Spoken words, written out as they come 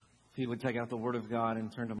you would take out the Word of God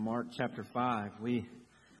and turn to Mark chapter 5. We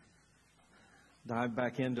dive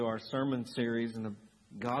back into our sermon series in the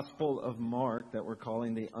Gospel of Mark that we're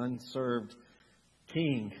calling the Unserved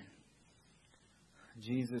King.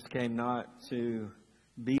 Jesus came not to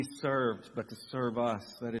be served, but to serve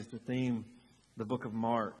us. That is the theme of the book of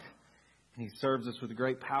Mark. And He serves us with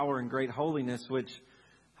great power and great holiness, which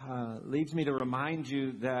leads me to remind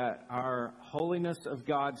you that our Holiness of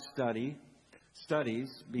God studies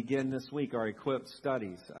begin this week, our equipped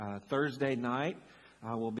studies. Thursday night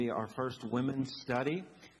will be our first women's study.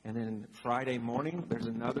 And then Friday morning, there's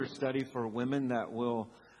another study for women that will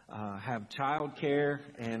have childcare.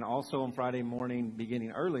 And also on Friday morning,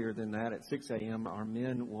 beginning earlier than that, at 6 a.m., our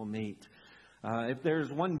men will meet. If there's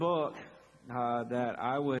one book that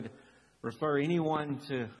I would refer anyone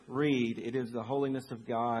to read, it is The Holiness of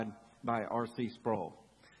God by R.C. Sproul.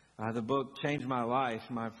 The book changed my life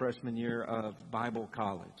my freshman year of Bible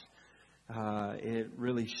college. It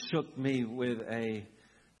really shook me with a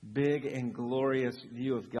big and glorious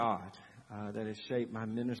view of God that has shaped my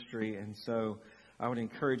ministry. And so I would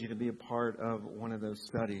encourage you to be a part of one of those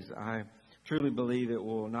studies. I truly believe it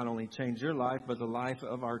will not only change your life, but the life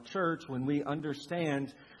of our church when we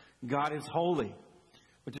understand God is holy,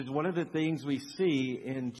 which is one of the things we see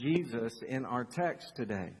in Jesus in our text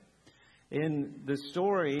today. In the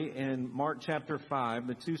story in Mark chapter 5,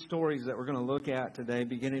 the two stories that we're going to look at today,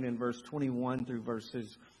 beginning in verse 21 through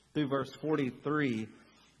verse 43,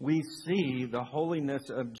 we see the holiness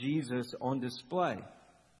of Jesus on display.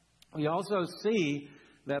 We also see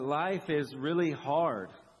that life is really hard,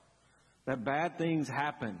 that bad things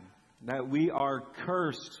happen, that we are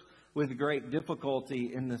cursed with great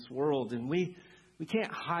difficulty in this world, and we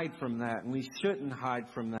can't hide from that, and we shouldn't hide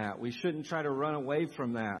from that. We shouldn't try to run away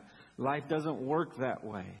from that. Life doesn't work that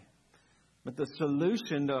way. But the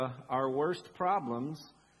solution to our worst problems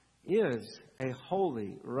is a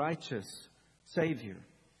holy, righteous Savior.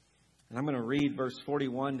 And I'm going to read verse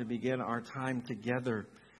 41 to begin our time together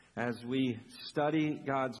as we study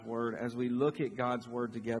God's Word, as we look at God's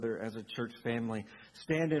Word together as a church family.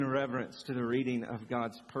 Stand in reverence to the reading of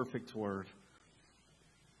God's perfect Word.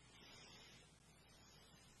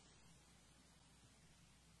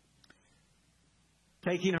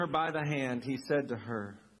 Taking her by the hand, he said to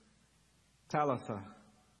her, Talitha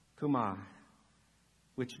Cumi,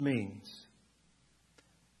 which means,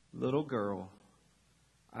 little girl,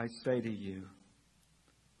 I say to you,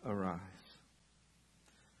 arise.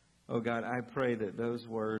 Oh God, I pray that those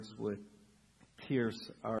words would pierce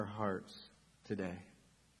our hearts today.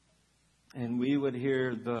 And we would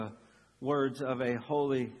hear the words of a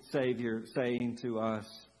holy Savior saying to us,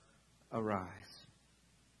 arise.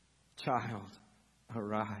 Child,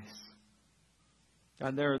 arise.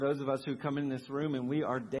 God, there are those of us who come in this room and we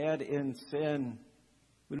are dead in sin.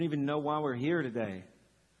 We don't even know why we're here today.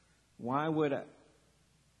 Why would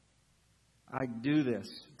I do this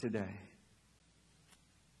today?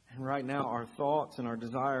 And right now our thoughts and our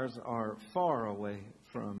desires are far away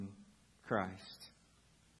from Christ.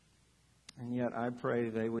 And yet I pray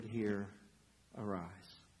they would hear, arise.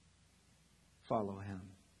 Follow Him.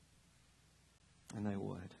 And they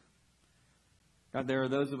would. God, there are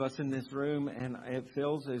those of us in this room, and it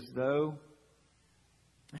feels as though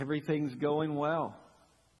everything's going well.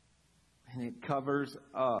 And it covers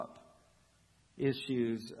up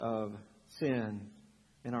issues of sin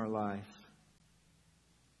in our life.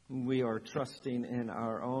 We are trusting in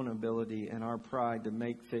our own ability and our pride to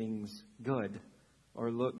make things good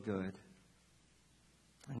or look good.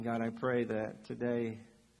 And God, I pray that today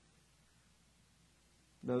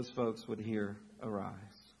those folks would hear, arise.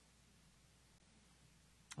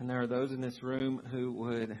 And there are those in this room who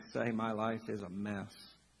would say, my life is a mess.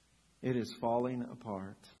 It is falling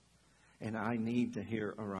apart. And I need to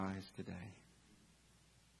hear arise today.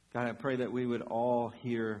 God, I pray that we would all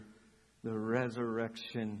hear the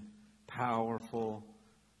resurrection, powerful,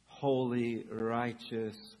 holy,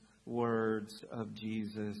 righteous words of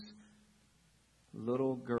Jesus.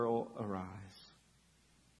 Little girl, arise.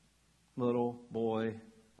 Little boy,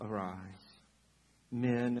 arise.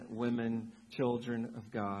 Men, women, children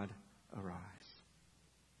of God, arise.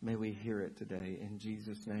 May we hear it today. In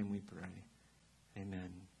Jesus' name we pray.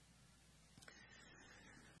 Amen.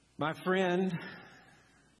 My friend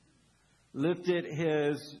lifted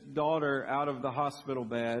his daughter out of the hospital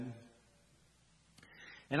bed,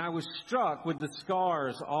 and I was struck with the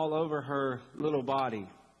scars all over her little body.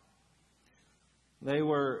 They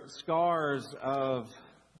were scars of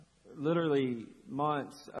literally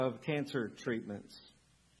months of cancer treatments.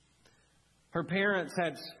 Her parents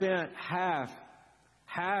had spent half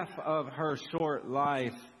of her short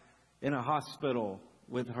life in a hospital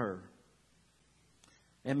with her.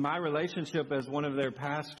 And my relationship as one of their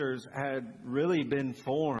pastors had really been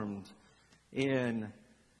formed in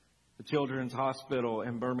the Children's Hospital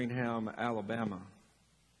in Birmingham, Alabama.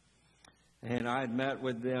 And I had met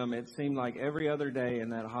with them, it seemed like every other day in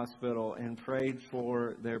that hospital, and prayed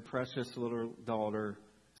for their precious little daughter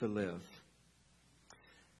to live.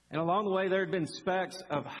 And along the way, there had been specks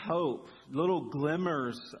of hope, little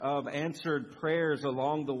glimmers of answered prayers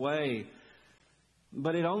along the way.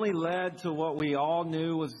 But it only led to what we all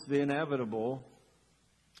knew was the inevitable.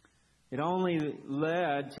 It only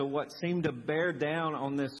led to what seemed to bear down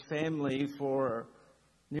on this family for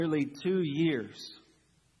nearly 2 years.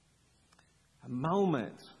 A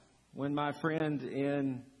moment when my friend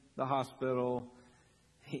in the hospital,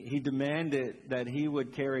 he demanded that he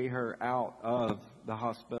would carry her out of the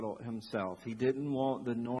hospital himself. He didn't want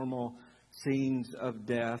the normal scenes of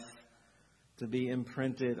death to be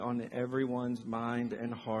imprinted on everyone's mind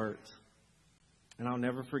and heart. And I'll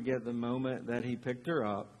never forget the moment that he picked her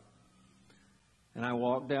up, and I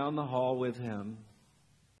walked down the hall with him.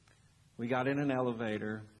 We got in an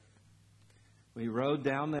elevator. We rode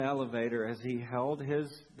down the elevator as he held his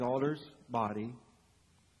daughter's body.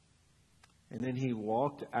 And then he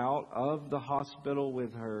walked out of the hospital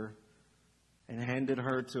with her and handed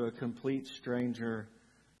her to a complete stranger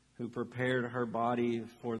who prepared her body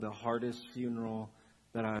for the hardest funeral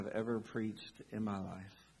that I've ever preached in my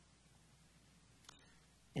life.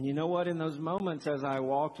 And you know what? In those moments as I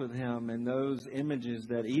walked with him and those images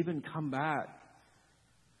that even come back,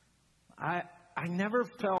 I never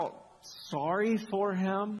felt sorry for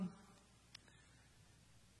him.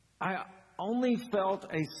 I only felt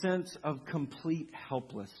a sense of complete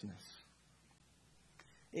helplessness.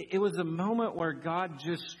 It was a moment where God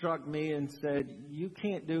just struck me and said, you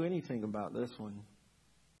can't do anything about this one.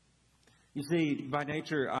 You see, by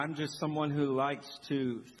nature, I'm just someone who likes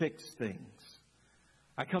to fix things.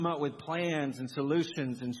 I come up with plans and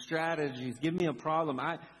solutions and strategies. Give me a problem.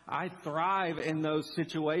 I thrive in those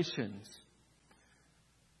situations.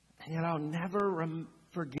 And yet I'll never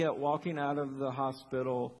forget walking out of the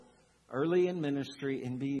hospital early in ministry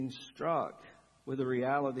and being struck with the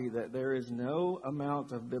reality that there is no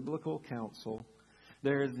amount of biblical counsel,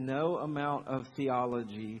 there is no amount of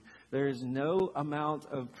theology, there is no amount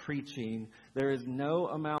of preaching, there is no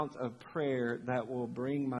amount of prayer that will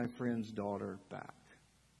bring my friend's daughter back.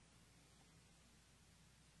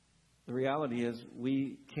 The reality is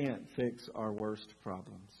we can't fix our worst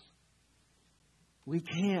problems. We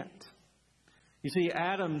can't. You see,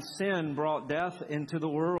 Adam's sin brought death into the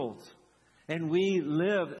world. And we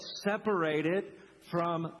live separated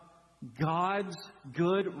from God's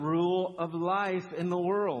good rule of life in the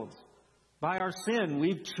world. By our sin,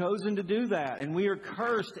 we've chosen to do that. And we are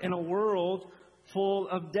cursed in a world full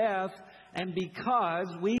of death. And because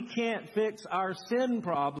we can't fix our sin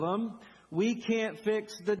problem, we can't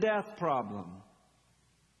fix the death problem.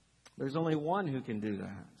 There's only one who can do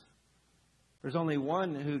that. There's only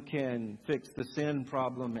one who can fix the sin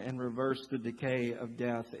problem and reverse the decay of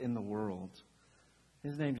death in the world.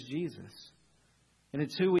 His name's Jesus. And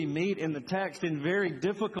it's who we meet in the text in very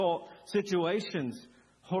difficult situations,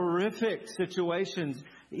 horrific situations.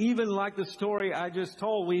 Even like the story I just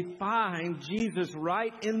told, we find Jesus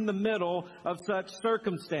right in the middle of such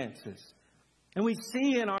circumstances. And we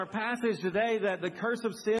see in our passage today that the curse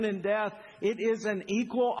of sin and death, it is an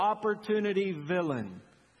equal opportunity villain.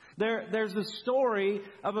 There's a story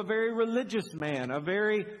of a very religious man, a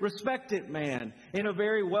very respected man in a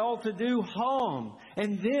very well-to-do home.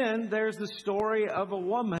 And then there's the story of a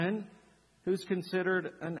woman who's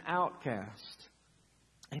considered an outcast.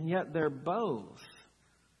 And yet they're both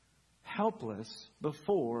helpless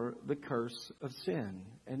before the curse of sin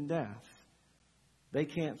and death. They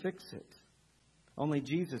can't fix it. Only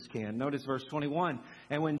Jesus can. Notice verse 21.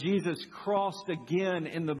 And when Jesus crossed again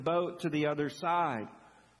in the boat to the other side.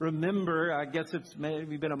 Remember, I guess it's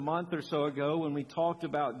maybe been a month or so ago when we talked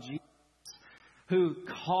about Jesus who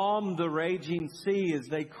calmed the raging sea as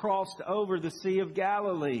they crossed over the Sea of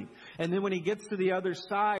Galilee. And then when he gets to the other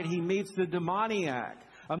side, he meets the demoniac,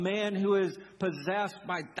 a man who is possessed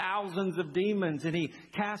by thousands of demons, and he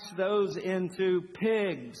casts those into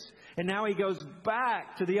pigs. And now he goes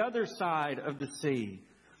back to the other side of the sea.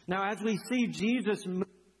 Now, as we see Jesus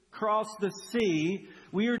cross the sea,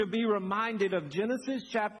 we are to be reminded of Genesis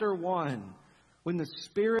chapter 1, when the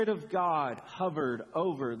Spirit of God hovered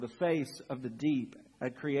over the face of the deep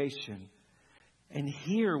at creation. And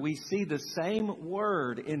here we see the same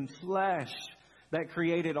Word in flesh that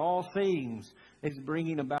created all things is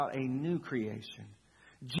bringing about a new creation.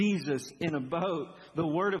 Jesus in a boat, the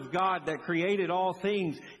Word of God that created all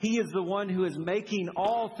things. He is the one who is making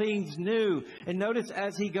all things new. And notice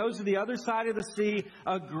as he goes to the other side of the sea,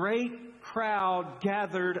 a great crowd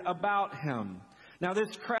gathered about him. Now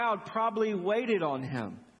this crowd probably waited on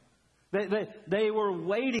him. They were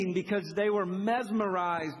waiting because they were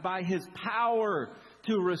mesmerized by his power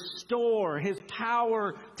to restore, his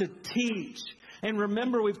power to teach. And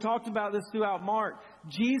remember, we've talked about this throughout Mark.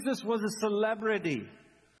 Jesus was a celebrity.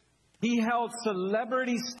 He held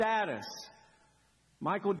celebrity status.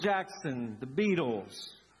 Michael Jackson, the Beatles.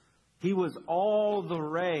 He was all the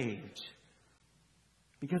rage.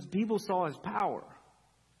 Because people saw his power.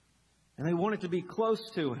 And they wanted to be close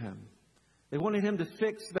to him. They wanted him to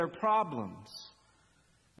fix their problems.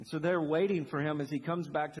 And so they're waiting for him as he comes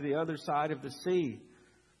back to the other side of the sea.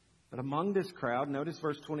 But among this crowd, notice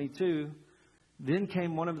verse 22, then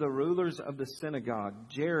came one of the rulers of the synagogue,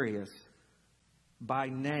 Jairus, by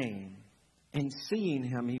name. And seeing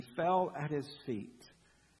him, he fell at his feet.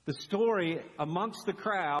 The story amongst the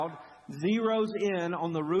crowd zeroes in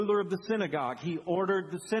on the ruler of the synagogue. He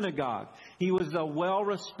ordered the synagogue. He was a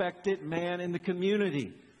well-respected man in the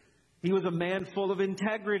community. He was a man full of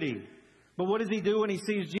integrity. But what does he do when he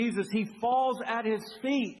sees Jesus? He falls at his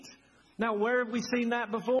feet. Now, where have we seen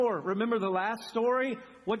that before? Remember the last story?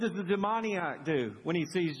 What does the demoniac do when he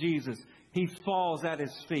sees Jesus? He falls at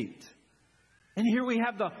his feet. And here we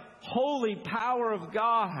have the holy power of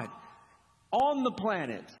God on the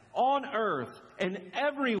planet, on earth, and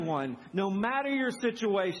everyone, no matter your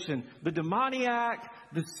situation, the demoniac,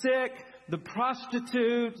 the sick, the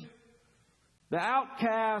prostitute, the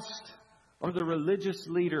outcast, or the religious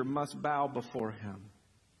leader must bow before him.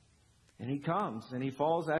 And he comes and he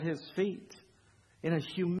falls at his feet in a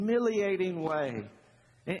humiliating way.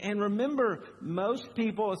 And remember, most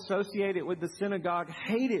people associated with the synagogue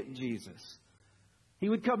hated Jesus. He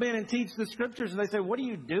would come in and teach the scriptures and they say, what are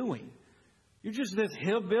you doing? You're just this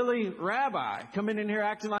hillbilly rabbi coming in here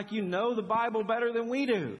acting like you know the Bible better than we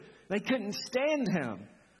do. They couldn't stand him.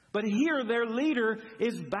 But here their leader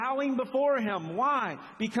is bowing before him. Why?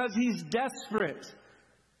 Because he's desperate.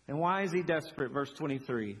 And why is he desperate? Verse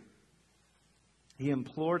 23. He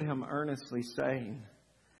implored him earnestly, saying,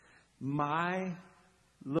 my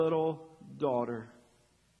little daughter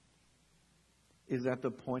is at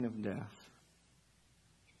the point of death.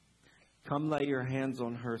 Come lay your hands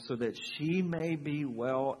on her so that she may be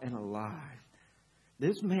well and alive.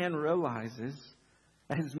 This man realizes,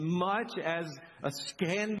 as much as a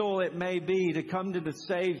scandal it may be to come to the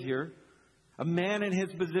Savior, a man in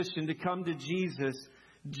his position to come to Jesus,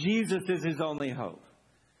 Jesus is his only hope.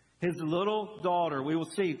 His little daughter, we will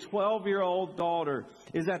see, 12-year-old daughter,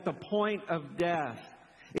 is at the point of death,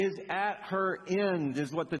 is at her end,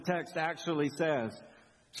 is what the text actually says.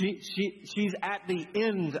 She's at the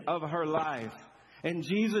end of her life. And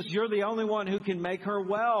Jesus, you're the only one who can make her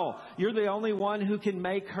well. You're the only one who can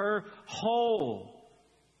make her whole.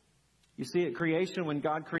 You see, at creation, when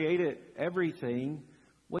God created everything,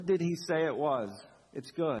 what did he say it was?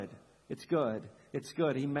 It's good. It's good. It's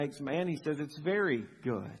good. He makes man. He says it's very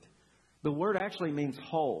good. The word actually means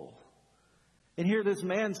whole. And here this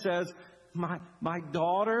man says, my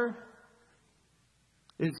daughter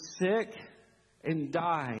is sick and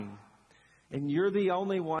dying. And you're the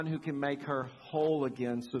only one who can make her whole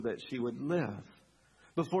again so that she would live.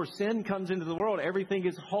 Before sin comes into the world, everything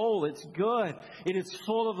is whole. It's good. It is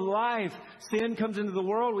full of life. Sin comes into the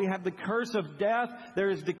world. We have the curse of death.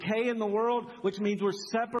 There is decay in the world, which means we're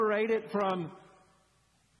separated from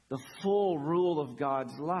the full rule of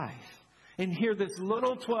God's life. And here this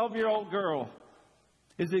little 12-year-old girl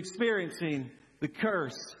is experiencing the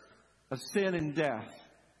curse of sin and death.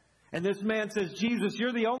 And this man says, Jesus,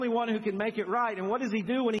 you're the only one who can make it right. And what does he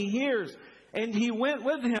do when he hears? And he went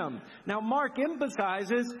with him. Now, Mark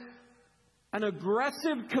emphasizes an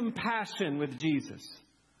aggressive compassion with Jesus.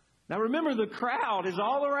 Now, remember, the crowd is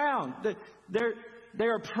all around.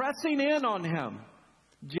 They're pressing in on him.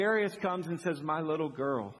 Jairus comes and says, my little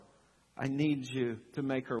girl, I need you to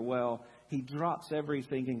make her well. He drops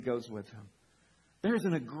everything and goes with him. There's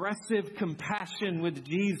an aggressive compassion with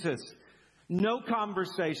Jesus. No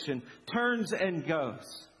conversation. Turns and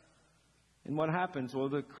goes. And what happens? Well,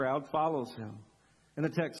 the crowd follows him. And the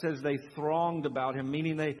text says they thronged about him,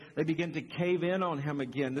 meaning they begin to cave in on him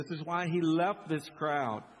again. This is why he left this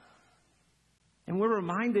crowd. And we're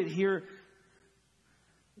reminded here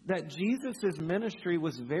that Jesus' ministry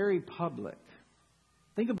was very public.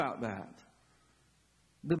 Think about that.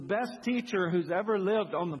 The best teacher who's ever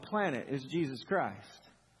lived on the planet is Jesus Christ.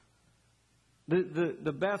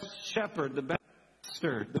 The best shepherd, the best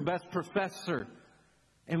pastor, the best professor,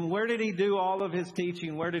 And where did he do all of his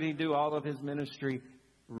teaching? Where did he do all of his ministry?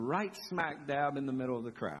 Right smack dab in the middle of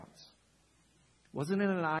the crowds. Wasn't in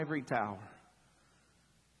an ivory tower.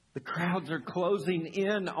 The crowds are closing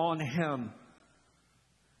in on him.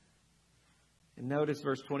 And notice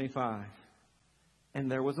verse 25. And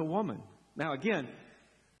there was a woman. Now again,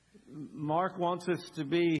 Mark wants us to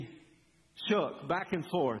be shook back and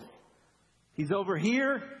forth. He's over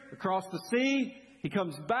here, across the sea. He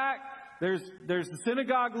comes back. There's the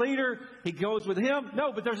synagogue leader. He goes with him.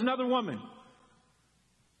 No, but there's another woman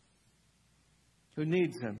who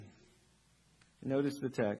needs him. Notice the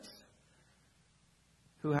text.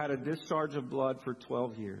 Who had a discharge of blood for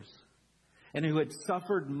 12 years. And who had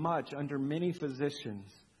suffered much under many physicians.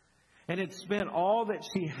 And had spent all that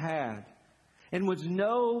she had. And was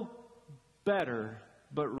no better,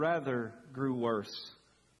 but rather grew worse.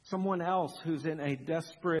 Someone else who's in a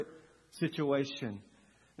desperate situation.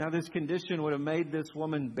 Now, this condition would have made this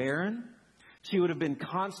woman barren. She would have been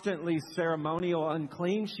constantly ceremonial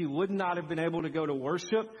unclean. She would not have been able to go to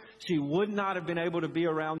worship. She would not have been able to be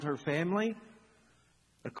around her family.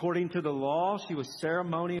 According to the law, she was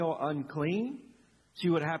ceremonial unclean. She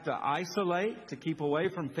would have to isolate to keep away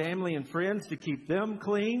from family and friends, to keep them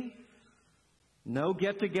clean. No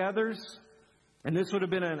get-togethers. And this would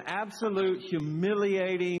have been an absolute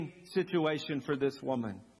humiliating situation for this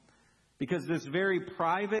woman. Because this very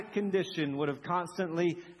private condition would have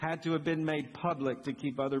constantly had to have been made public to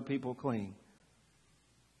keep other people clean.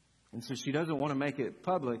 And so she doesn't want to make it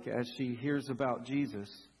public as she hears about Jesus.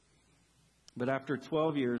 But after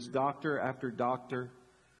 12 years, doctor after doctor.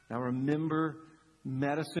 Now remember,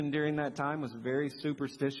 medicine during that time was very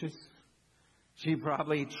superstitious. She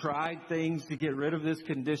probably tried things to get rid of this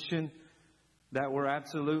condition that were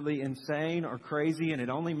absolutely insane or crazy, and it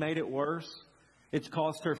only made it worse. It's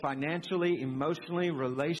cost her financially, emotionally,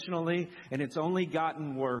 relationally, and it's only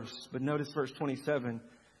gotten worse. But notice verse 27.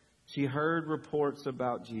 She heard reports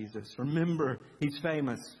about Jesus. Remember, he's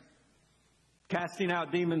famous. Casting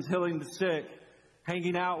out demons, healing the sick,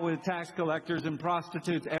 hanging out with tax collectors and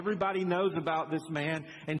prostitutes. Everybody knows about this man,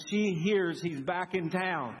 and she hears he's back in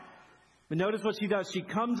town. But notice what she does. She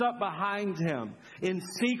comes up behind him in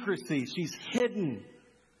secrecy. She's hidden.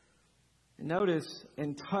 Notice,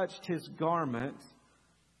 and touched his garment.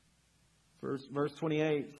 Verse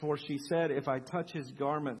 28, for she said, if I touch his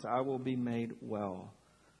garments, I will be made well.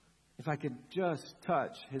 If I could just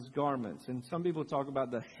touch his garments. And some people talk about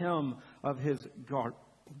the hem of his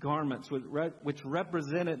garments, which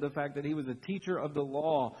represented the fact that he was a teacher of the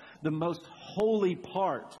law, the most holy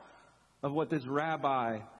part of what this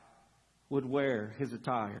rabbi would wear, his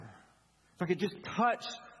attire. If I could just touch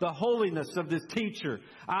the holiness of this teacher,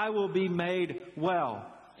 I will be made well.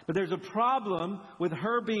 But there's a problem with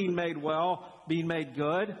her being made well, being made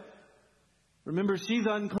good. Remember, she's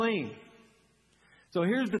unclean. So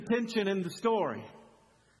here's the tension in the story.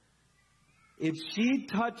 If she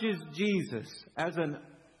touches Jesus as an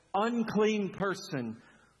unclean person,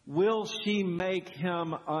 will she make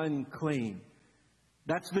him unclean?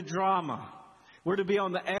 That's the drama. We're to be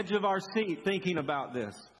on the edge of our seat thinking about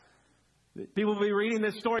this. People will be reading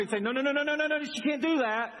this story and say, no, she can't do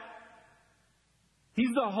that. He's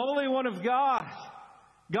the Holy One of God.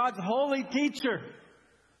 God's holy teacher.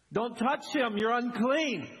 Don't touch him. You're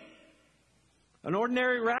unclean. An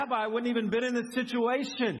ordinary rabbi wouldn't even been in this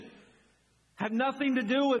situation. Had nothing to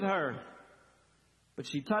do with her. But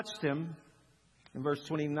she touched him. In verse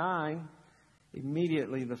 29,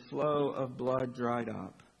 immediately the flow of blood dried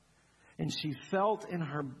up. And she felt in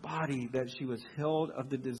her body that she was healed of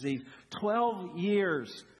the disease. 12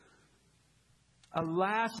 years. A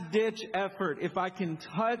last-ditch effort. If I can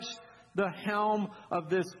touch the helm of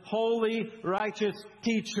this holy, righteous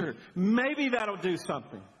teacher, maybe that'll do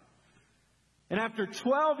something. And after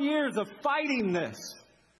 12 years of fighting this,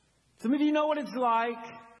 some of you know what it's like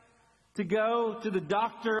to go to the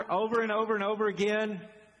doctor over and over and over again.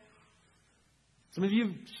 Some of you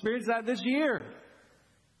have experienced that this year.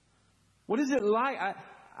 What is it like?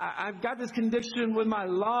 I've got this condition with my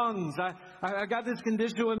lungs. I got this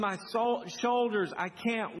condition with my shoulders. I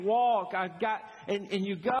can't walk. And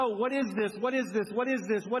you go, what is this? What is this? What is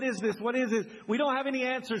this? What is this? What is this? We don't have any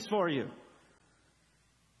answers for you.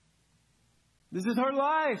 This is her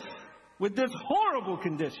life with this horrible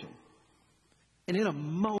condition. And in a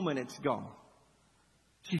moment, it's gone.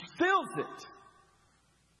 She feels it.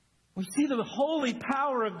 We see the holy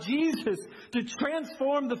power of Jesus to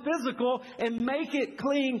transform the physical and make it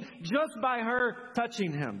clean just by her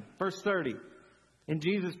touching him. Verse 30. And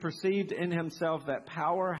Jesus perceived in himself that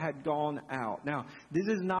power had gone out. Now, this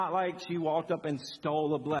is not like she walked up and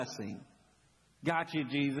stole a blessing. Got you,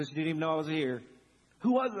 Jesus. Didn't even know I was here.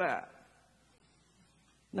 Who was that?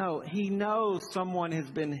 No, he knows someone has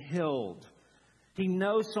been healed. He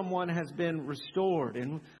knows someone has been restored.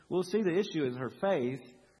 And we'll see the issue is her faith,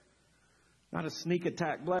 not a sneak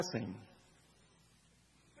attack blessing.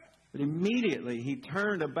 But immediately he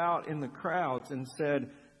turned about in the crowds and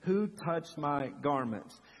said, "Who touched my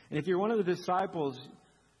garments?" And if you're one of the disciples,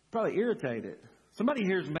 probably irritated. Somebody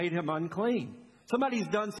here's made him unclean. Somebody's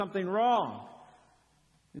done something wrong.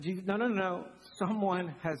 Jesus, no. Someone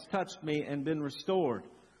has touched me and been restored.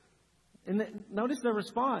 And notice the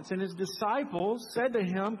response. And his disciples said to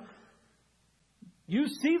him, "You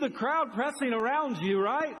see the crowd pressing around you,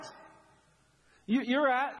 right? You're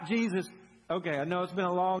at Jesus. Okay, I know it's been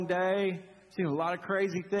a long day. Seen a lot of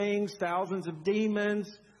crazy things, thousands of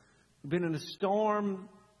demons. Been in a storm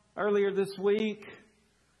earlier this week.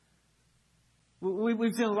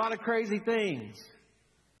 We've seen a lot of crazy things.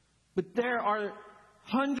 But there are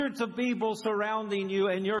hundreds of people surrounding you,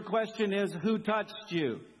 and your question is, who touched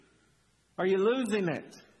you? Are you losing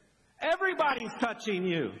it? Everybody's touching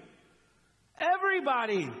you.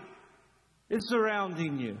 Everybody is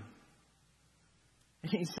surrounding you."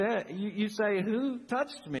 He said, you say, "Who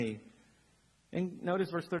touched me?" And notice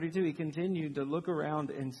verse 32, he continued to look around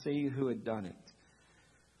and see who had done it.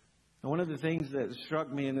 And one of the things that struck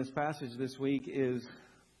me in this passage this week is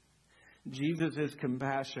Jesus'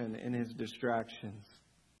 compassion in his distractions.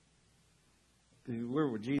 Dude, we're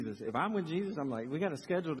with Jesus. If I'm with Jesus, I'm like, we got a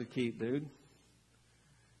schedule to keep, dude.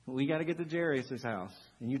 We got to get to Jairus' house.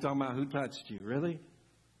 And you talking about who touched you. Really?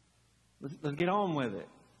 Let's get on with it.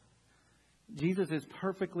 Jesus is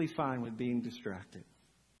perfectly fine with being distracted.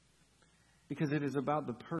 Because it is about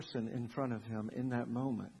the person in front of him in that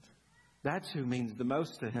moment. That's who means the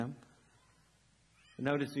most to him.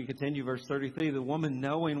 Notice you continue verse 33. The woman,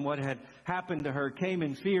 knowing what had happened to her, came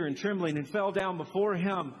in fear and trembling and fell down before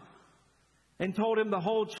him and told him the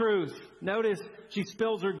whole truth. Notice she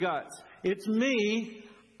spills her guts. "It's me.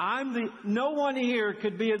 No one here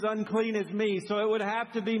could be as unclean as me. So it would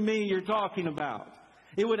have to be me you're talking about.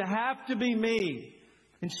 It would have to be me."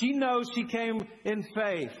 And she knows she came in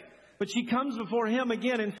faith. But she comes before him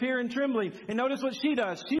again in fear and trembling. And notice what she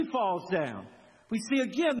does. She falls down. We see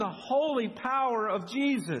again the holy power of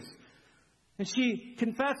Jesus. And she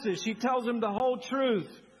confesses. She tells him the whole truth.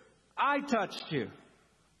 "I touched you."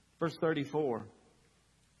 Verse 34.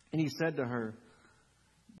 And he said to her,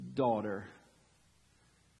 "Daughter."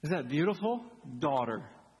 Isn't that beautiful? Daughter.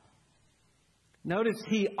 Notice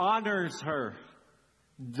he honors her.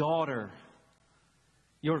 "Daughter,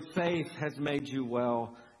 your faith has made you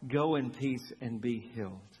well. Go in peace and be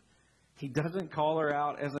healed." He doesn't call her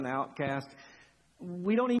out as an outcast.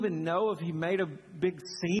 We don't even know if he made a big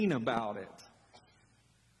scene about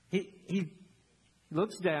it. He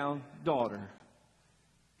looks down, "Daughter."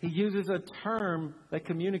 He uses a term that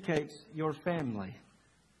communicates your family.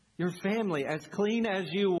 Your family, as clean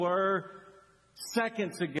as you were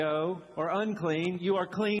seconds ago, or unclean, you are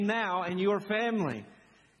clean now, and you are family.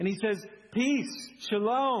 And he says, "Peace,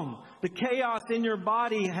 shalom. The chaos in your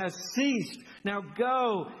body has ceased. Now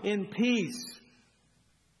go in peace."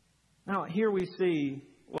 Now, here we see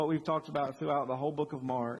what we've talked about throughout the whole book of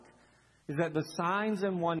Mark, is that the signs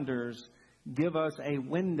and wonders give us a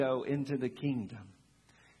window into the kingdom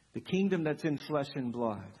that's in flesh and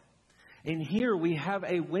blood. And here we have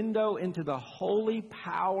a window into the holy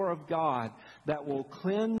power of God that will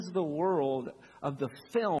cleanse the world of the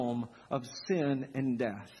film of sin and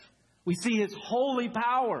death. We see his holy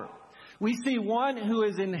power. We see one who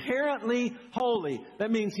is inherently holy.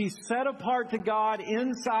 That means he's set apart to God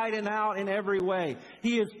inside and out in every way.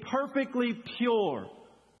 He is perfectly pure.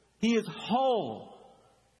 He is whole.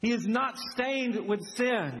 He is not stained with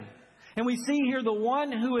sin. And we see here the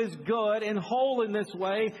one who is good and whole in this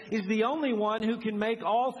way is the only one who can make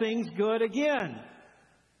all things good again.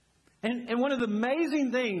 And one of the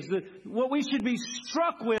amazing things, what we should be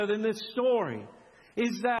struck with in this story,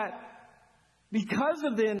 is that because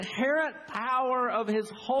of the inherent power of his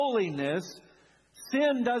holiness,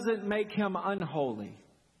 sin doesn't make him unholy.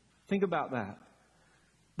 Think about that.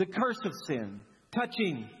 The curse of sin,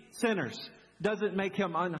 touching sinners, doesn't make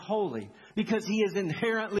him unholy because he is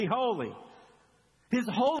inherently holy. His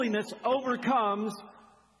holiness overcomes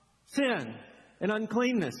sin and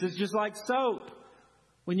uncleanness. It's just like soap.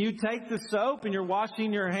 When you take the soap and you're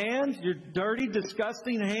washing your hands, your dirty,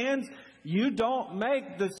 disgusting hands, you don't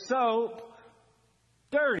make the soap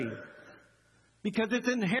dirty because it's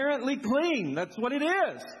inherently clean. That's what it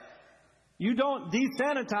is. You don't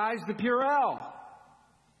desanitize the Purell.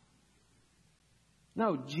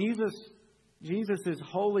 No, Jesus'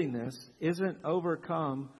 holiness isn't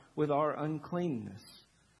overcome with our uncleanness.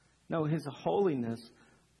 No, His holiness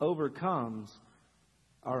overcomes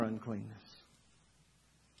our uncleanness.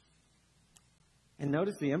 And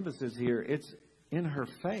notice the emphasis here. It's in her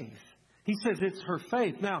faith. He says it's her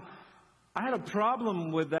faith. Now, I had a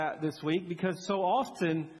problem with that this week because so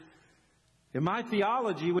often in my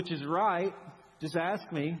theology, which is right, just ask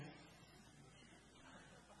me,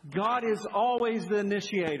 God is always the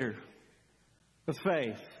initiator of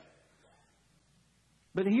faith.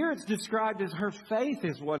 But here it's described as her faith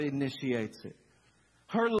is what initiates it.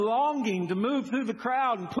 Her longing to move through the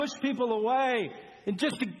crowd and push people away and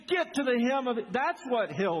just to get to the hem of it. That's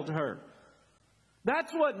what healed her.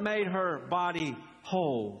 That's what made her body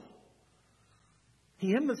whole.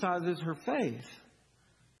 He emphasizes her faith.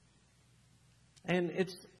 And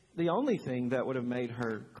it's the only thing that would have made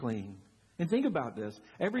her clean. And think about this.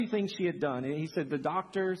 Everything she had done. He said the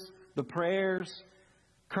doctors, the prayers,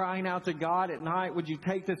 crying out to God at night, would you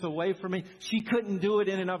take this away from me? She couldn't do it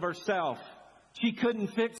in and of herself. She couldn't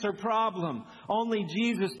fix her problem. Only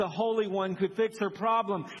Jesus, the Holy One, could fix her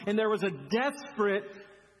problem. And there was a desperate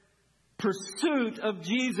pursuit of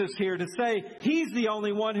Jesus here to say He's the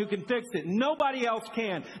only one who can fix it. Nobody else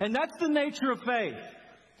can. And that's the nature of faith.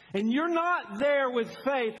 And you're not there with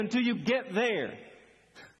faith until you get there.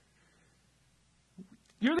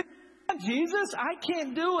 You're the Jesus, I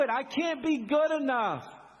can't do it. I can't be good enough.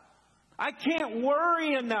 I can't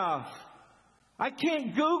worry enough. I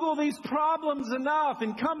can't Google these problems enough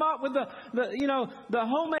and come up with the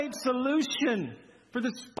homemade solution for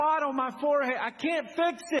the spot on my forehead. I can't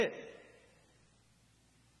fix it.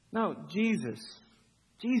 No, Jesus.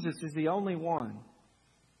 Jesus is the only one.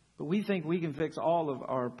 But we think we can fix all of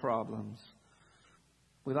our problems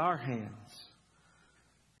with our hands.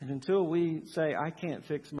 And until we say, I can't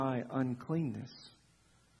fix my uncleanness,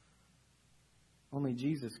 only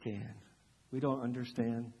Jesus can. We don't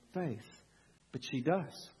understand faith. But she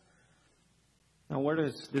does. Now, where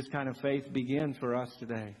does this kind of faith begin for us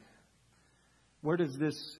today? Where does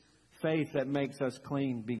this faith that makes us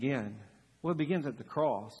clean begin? Well, it begins at the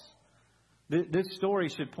cross. This story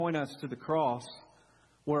should point us to the cross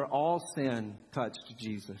where all sin touched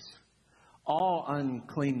Jesus. All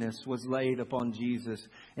uncleanness was laid upon Jesus,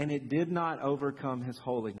 and it did not overcome His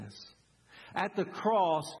holiness. At the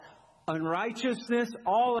cross, unrighteousness,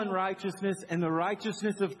 all unrighteousness, and the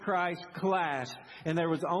righteousness of Christ clashed, and there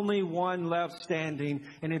was only one left standing,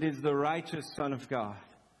 and it is the righteous Son of God.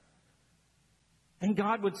 And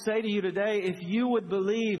God would say to you today, if you would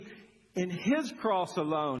believe in His cross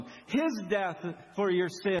alone, His death for your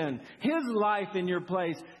sin, His life in your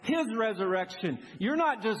place, His resurrection, you're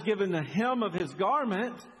not just given the hem of His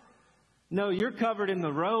garment. No, you're covered in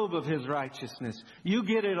the robe of His righteousness. You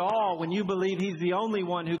get it all when you believe He's the only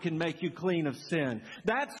one who can make you clean of sin.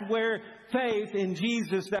 That's where faith in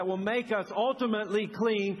Jesus that will make us ultimately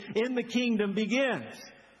clean in the kingdom begins.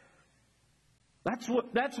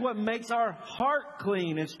 That's what makes our heart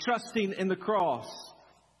clean, is trusting in the cross.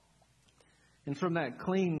 And from that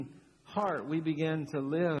clean heart, we begin to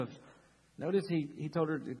live. Notice he told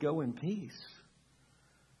her to go in peace.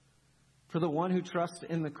 For the one who trusts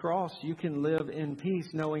in the cross, you can live in peace,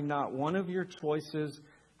 knowing not one of your choices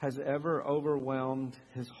has ever overwhelmed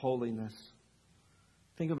His holiness.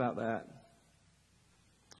 Think about that.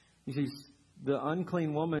 You see, the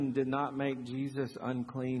unclean woman did not make Jesus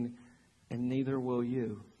unclean, and neither will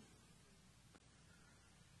you.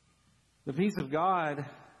 The peace of God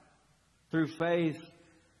through faith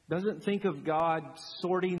doesn't think of God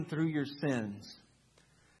sorting through your sins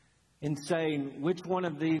and saying, which one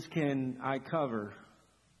of these can I cover?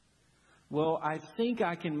 Well, I think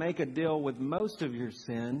I can make a deal with most of your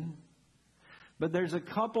sin, but there's a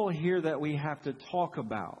couple here that we have to talk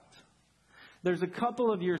about. There's a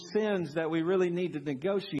couple of your sins that we really need to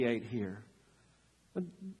negotiate here. But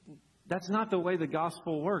that's not the way the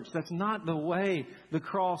gospel works. That's not the way the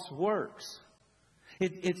cross works.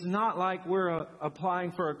 It's not like we're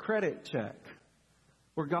applying for a credit check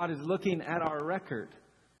where God is looking at our record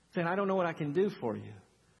saying, I don't know what I can do for you.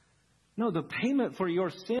 No, the payment for your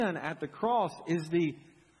sin at the cross is the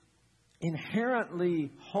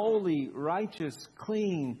inherently holy, righteous,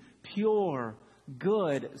 clean, pure,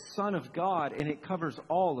 good Son of God, and it covers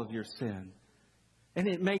all of your sin. And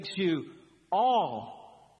it makes you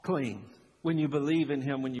all clean when you believe in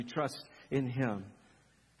Him, when you trust in Him.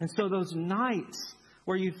 And so those nights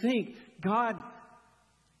where you think, God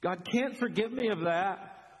can't forgive me of that.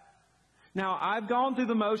 Now, I've gone through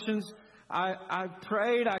the motions. I've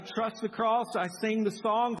prayed. I trust the cross. I sing the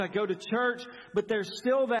songs. I go to church. But there's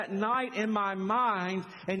still that night in my mind,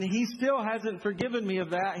 and He still hasn't forgiven me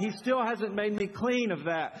of that. He still hasn't made me clean of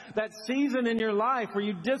that. That season in your life where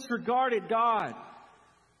you disregarded God.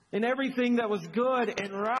 in everything that was good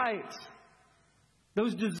and right.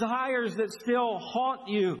 Those desires that still haunt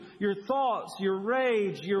you, your thoughts, your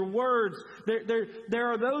rage, your words.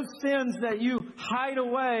 There are those sins that you hide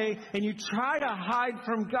away and you try to hide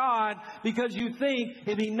from God because you think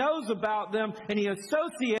if He knows about them and He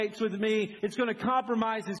associates with me, it's going to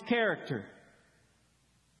compromise His character.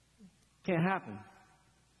 Can't happen.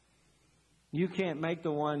 You can't make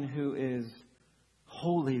the one who is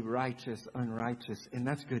holy, righteous, unrighteous. And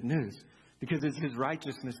that's good news because it's His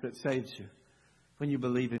righteousness that saves you when you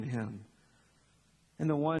believe in Him. And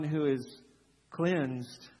the one who is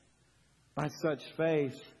cleansed by such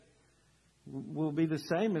faith will be the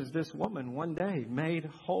same as this woman one day, made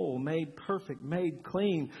whole, made perfect, made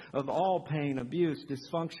clean of all pain, abuse,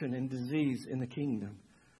 dysfunction, and disease in the kingdom.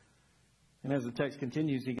 And as the text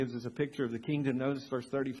continues, he gives us a picture of the kingdom. Notice verse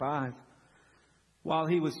 35. While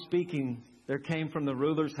he was speaking, there came from the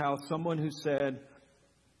ruler's house someone who said,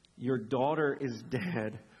 "Your daughter is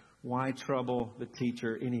dead. Why trouble the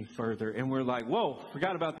teacher any further?" And we're like, whoa,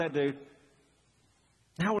 forgot about that, dude.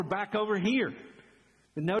 Now we're back over here.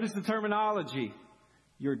 But notice the terminology.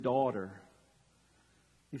 Your daughter.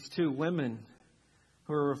 These two women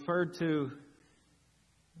who are referred to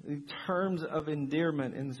in terms of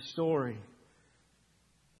endearment in the story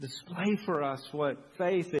display for us what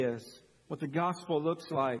faith is, what the gospel looks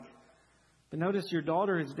like. But notice your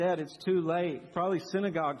daughter is dead. It's too late. Probably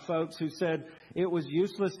synagogue folks who said it was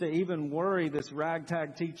useless to even worry this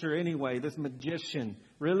ragtag teacher anyway, this magician.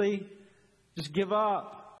 Really? Just give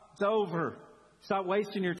up. It's over. Stop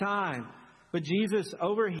wasting your time. But Jesus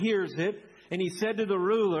overhears it, and He said to the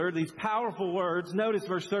ruler these powerful words. Notice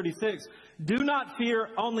verse 36. Do not fear,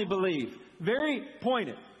 only believe. Very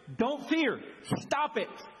pointed. Don't fear. Stop it.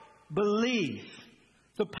 Believe.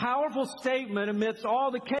 It's a powerful statement amidst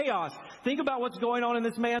all the chaos. Think about what's going on in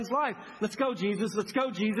this man's life. Let's go, Jesus. Let's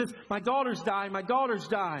go, Jesus. My daughter's dying. My daughter's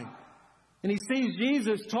dying. And he sees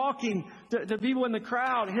Jesus talking to people in the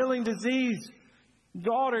crowd, healing disease.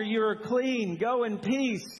 Daughter, you are clean. Go in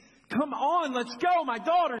peace. Come on, let's go. My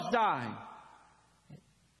daughter's dying.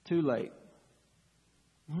 Too late.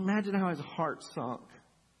 Imagine how his heart sunk.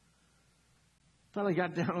 Finally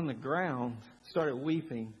got down on the ground, started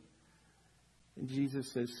weeping. And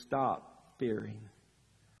Jesus says, stop fearing.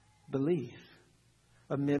 Believe.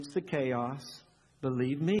 Amidst the chaos,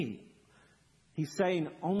 believe me. He's saying,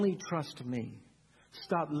 only trust me.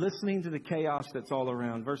 Stop listening to the chaos that's all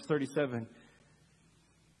around. Verse 37,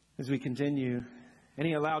 as we continue. And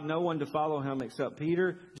he allowed no one to follow him except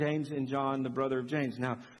Peter, James, and John, the brother of James.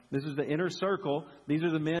 Now, this is the inner circle. These are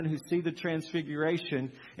the men who see the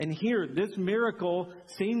transfiguration. And here, this miracle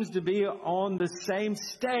seems to be on the same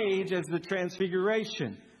stage as the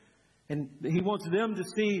transfiguration. And he wants them to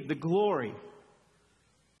see the glory.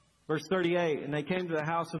 Verse 38, and they came to the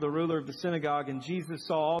house of the ruler of the synagogue, and Jesus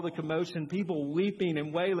saw all the commotion, people weeping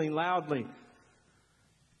and wailing loudly.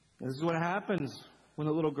 This is what happens when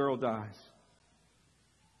a little girl dies.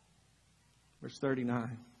 Verse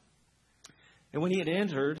 39. And when he had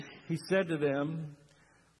entered, he said to them,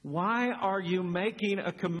 why are you making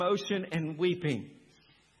a commotion and weeping?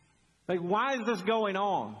 Like, why is this going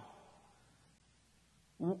on?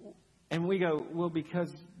 And we go, well,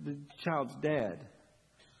 because the child's dead.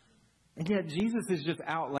 And yet Jesus is just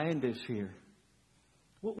outlandish here.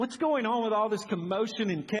 What's going on with all this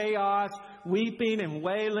commotion and chaos, weeping and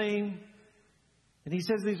wailing? And he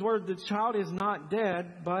says these words, the child is not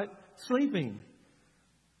dead, but sleeping.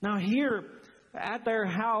 Now here at their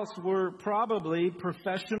house were probably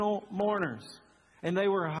professional mourners. And they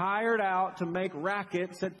were hired out to make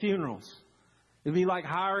rackets at funerals. It'd be like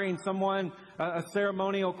hiring someone, a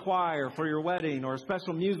ceremonial choir for your wedding or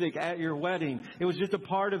special music at your wedding. It was just a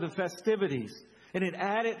part of the festivities. And it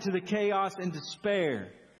added to the chaos and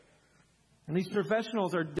despair. And these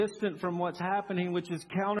professionals are distant from what's happening, which is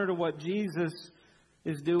counter to what Jesus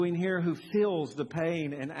is doing here, who feels the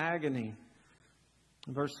pain and agony.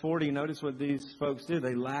 In verse 40, notice what these folks did.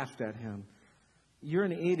 They laughed at him. You're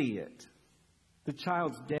an idiot. The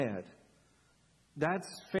child's dead. That's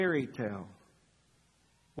fairy tale.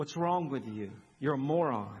 What's wrong with you? You're a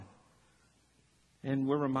moron. And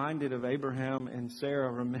we're reminded of Abraham and Sarah.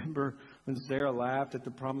 Remember when Sarah laughed at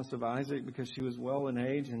the promise of Isaac because she was well in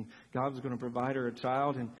age and God was going to provide her a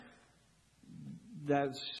child? And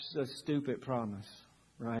that's a stupid promise,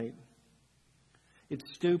 right? It's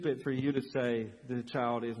stupid for you to say the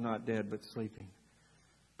child is not dead but sleeping.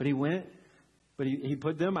 But he went, but he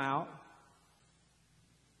put them out.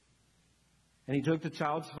 And he took the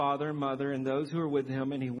child's father and mother and those who were with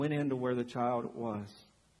him, and he went into where the child was.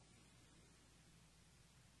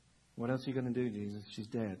 What else are you going to do, Jesus? She's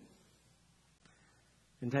dead.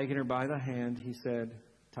 And taking her by the hand, he said,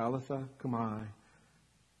 Talitha cumi,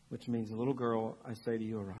 which means, little girl, I say to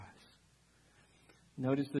you, arise.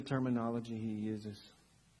 Notice the terminology he uses.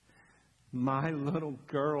 My little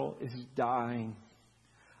girl is dying.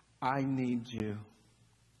 I need you.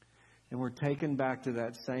 And we're taken back to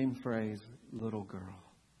that same phrase, little girl.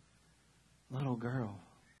 Little girl.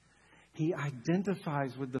 He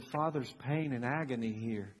identifies with the Father's pain and agony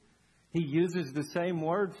here. He uses the same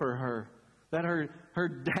word for her that her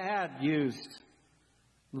dad used.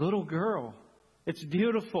 Little girl. It's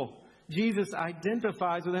beautiful. Jesus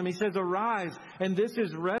identifies with him. He says, arise. And this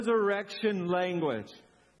is resurrection language.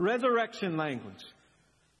 Resurrection language.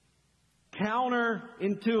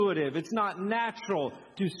 Counterintuitive. It's not natural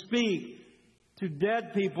to speak to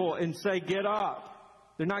dead people and say, get up.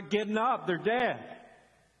 They're not getting up. They're dead.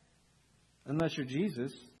 Unless you're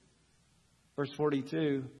Jesus. Verse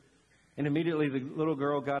 42. And immediately the little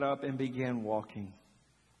girl got up and began walking.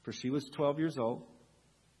 For she was 12 years old.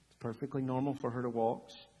 It's perfectly normal for her to walk.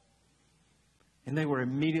 And they were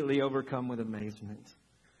immediately overcome with amazement.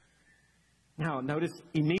 Now, notice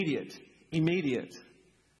immediate. Immediate.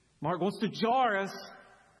 Mark wants to jar us.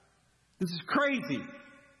 This is crazy.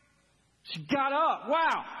 She got up.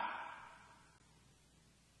 Wow.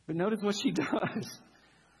 But notice what she does.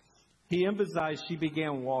 He emphasized she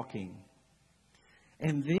began walking.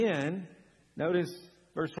 And then, notice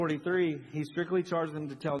verse 43, he strictly charged them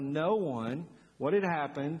to tell no one what had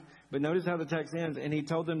happened. But notice how the text ends. And he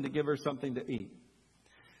told them to give her something to eat.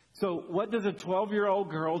 So what does a 12-year-old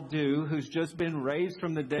girl do who's just been raised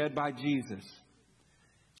from the dead by Jesus?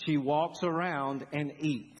 She walks around and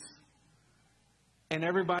eats. And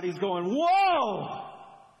everybody's going, whoa!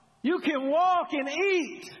 You can walk and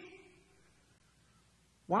eat!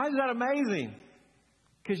 Why is that amazing?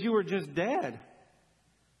 Because you were just dead.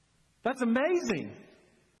 That's amazing.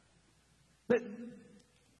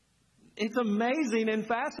 It's amazing and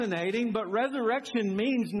fascinating, but resurrection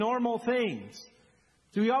means normal things.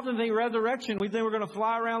 So we often think resurrection, we think we're going to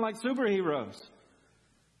fly around like superheroes.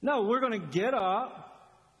 No, we're going to get up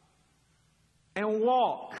and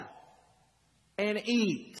walk and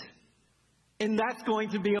eat. And that's going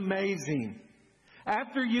to be amazing.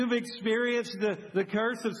 After you've experienced the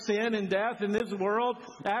curse of sin and death in this world,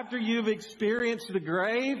 after you've experienced the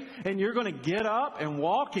grave, and you're going to get up and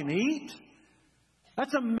walk and eat,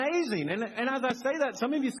 that's amazing. And as I say that,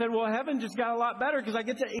 some of you said, well, heaven just got a lot better because I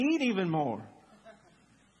get to eat even more.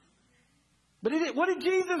 But what did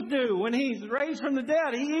Jesus do when he's raised from the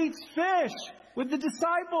dead? He eats fish with the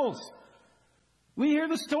disciples. We hear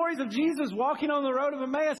the stories of Jesus walking on the road of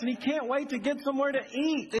Emmaus, and he can't wait to get somewhere to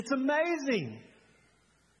eat. It's amazing.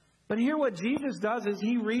 But here what Jesus does is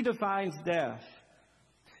he redefines death.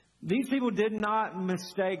 These people did not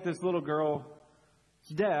mistake this little girl's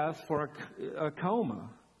death for a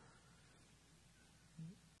coma.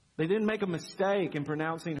 They didn't make a mistake in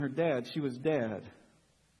pronouncing her dead. She was dead.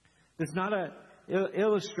 It's not a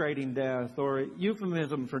illustrating death or a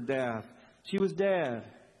euphemism for death. She was dead.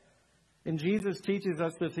 And Jesus teaches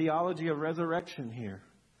us the theology of resurrection here.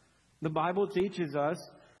 The Bible teaches us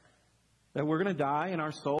that we're going to die and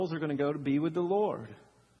our souls are going to go to be with the Lord.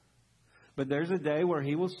 But there's a day where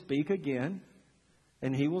he will speak again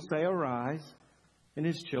and he will say, arise, and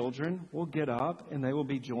his children will get up and they will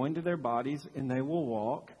be joined to their bodies and they will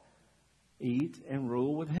walk, eat, and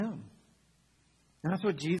rule with him. And that's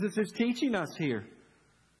what Jesus is teaching us here.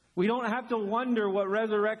 We don't have to wonder what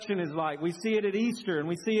resurrection is like. We see it at Easter and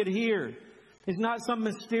we see it here. It's not some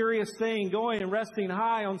mysterious thing going and resting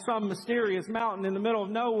high on some mysterious mountain in the middle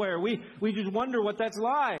of nowhere. We just wonder what that's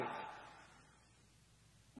like.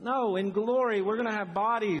 No, in glory, we're going to have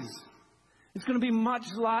bodies. It's going to be much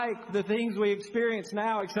like the things we experience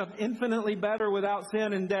now, except infinitely better without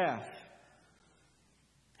sin and death.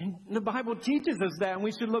 And the Bible teaches us that, and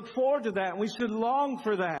we should look forward to that, and we should long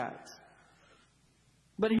for that.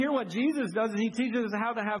 But here what Jesus does is he teaches us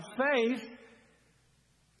how to have faith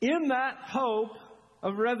in that hope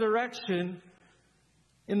of resurrection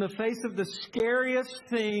in the face of the scariest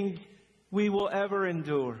thing we will ever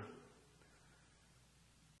endure.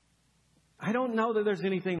 I don't know that there's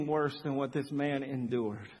anything worse than what this man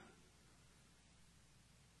endured.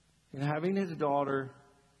 And having his daughter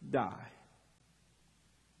die.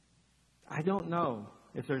 I don't know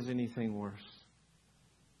if there's anything worse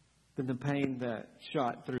than the pain that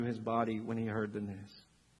shot through his body when he heard the news.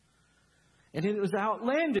 And it was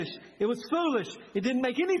outlandish. It was foolish. It didn't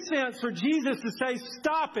make any sense for Jesus to say,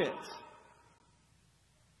 stop it.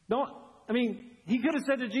 He could have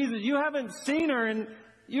said to Jesus, you haven't seen her and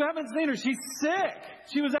you haven't seen her. She's sick.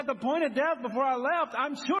 She was at the point of death before I left.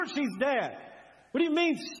 I'm sure she's dead. What do you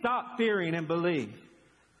mean stop fearing and believe?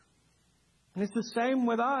 And it's the same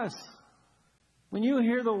with us. When you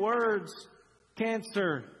hear the words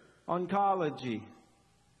cancer, oncology,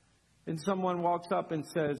 and someone walks up and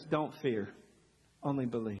says, don't fear, only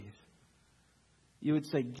believe, you would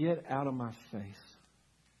say, get out of my face.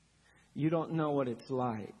 You don't know what it's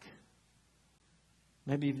like.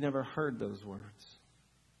 Maybe you've never heard those words.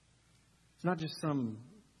 It's not just some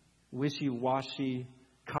wishy-washy,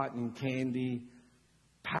 cotton candy,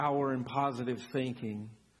 power and positive thinking.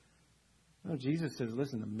 No, Jesus says,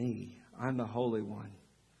 listen to me. I'm the Holy One.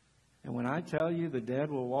 And when I tell you the dead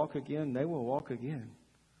will walk again, they will walk again.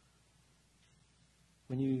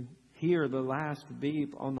 When you hear the last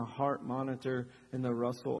beep on the heart monitor and the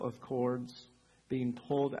rustle of cords being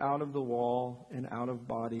pulled out of the wall and out of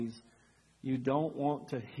bodies, you don't want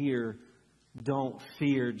to hear, don't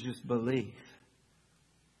fear, just believe.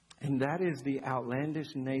 And that is the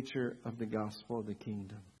outlandish nature of the gospel of the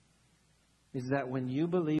kingdom. Is that when you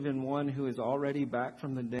believe in one who is already back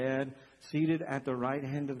from the dead, seated at the right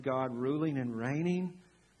hand of God, ruling and reigning,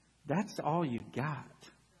 that's all you got.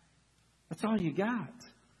 That's all you got,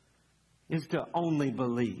 is to only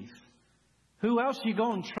believe. Who else you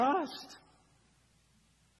going to trust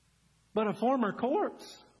but a former corpse?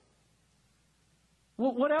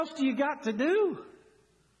 Well, what else do you got to do?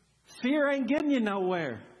 Fear ain't getting you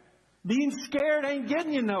nowhere. Being scared ain't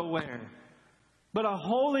getting you nowhere. But a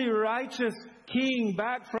holy, righteous king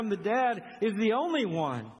back from the dead is the only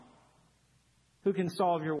one who can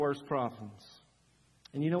solve your worst problems.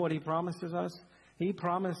 And you know what he promises us? He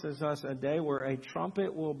promises us a day where a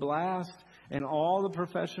trumpet will blast and all the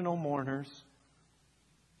professional mourners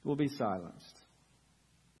will be silenced.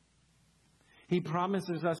 He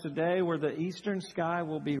promises us a day where the eastern sky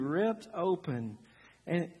will be ripped open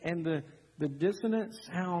and the dissonant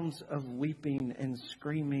sounds of weeping and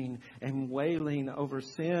screaming and wailing over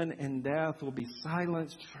sin and death will be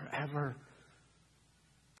silenced forever.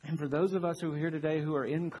 And for those of us who are here today who are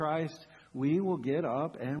in Christ, we will get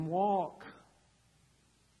up and walk.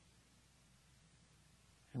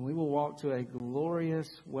 And we will walk to a glorious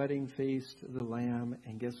wedding feast of the Lamb.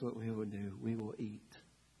 And guess what we will do? We will eat.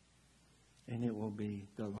 And it will be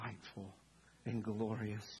delightful and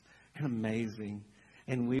glorious and amazing.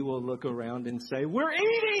 And we will look around and say, we're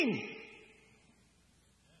eating!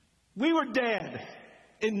 We were dead,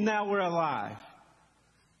 and now we're alive.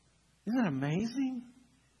 Isn't that amazing?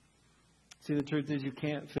 See, the truth is you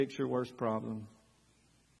can't fix your worst problem.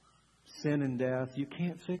 Sin and death, you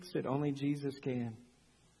can't fix it. Only Jesus can.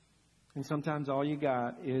 And sometimes all you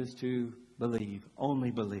got is to believe.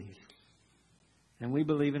 Only believe. And we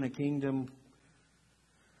believe in a kingdom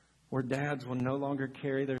where dads will no longer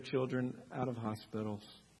carry their children out of hospitals.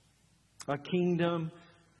 A kingdom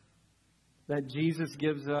that Jesus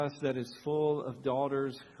gives us that is full of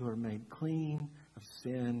daughters who are made clean of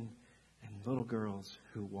sin and little girls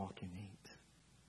who walk in Him.